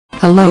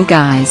Hello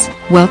guys,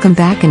 welcome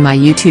back in my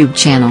YouTube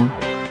channel.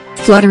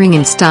 Fluttering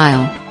in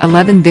style,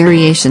 11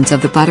 variations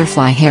of the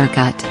butterfly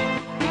haircut.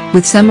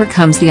 With summer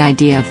comes the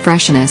idea of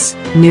freshness,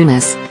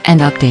 newness,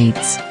 and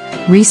updates.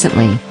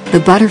 Recently, the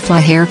butterfly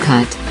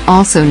haircut,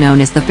 also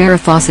known as the Farrah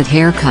Fawcett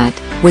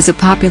haircut, was a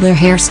popular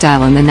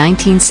hairstyle in the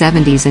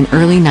 1970s and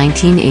early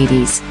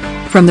 1980s.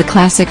 From the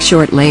classic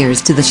short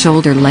layers to the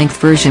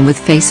shoulder-length version with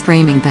face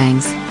framing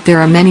bangs,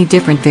 there are many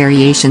different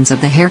variations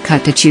of the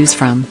haircut to choose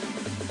from.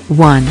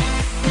 1.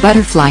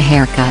 Butterfly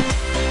haircut.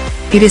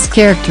 It is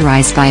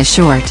characterized by a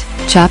short,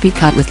 choppy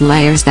cut with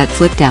layers that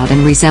flipped out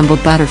and resemble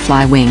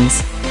butterfly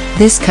wings.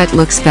 This cut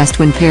looks best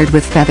when paired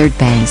with feathered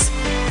bangs.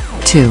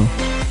 2.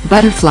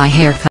 Butterfly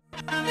haircut.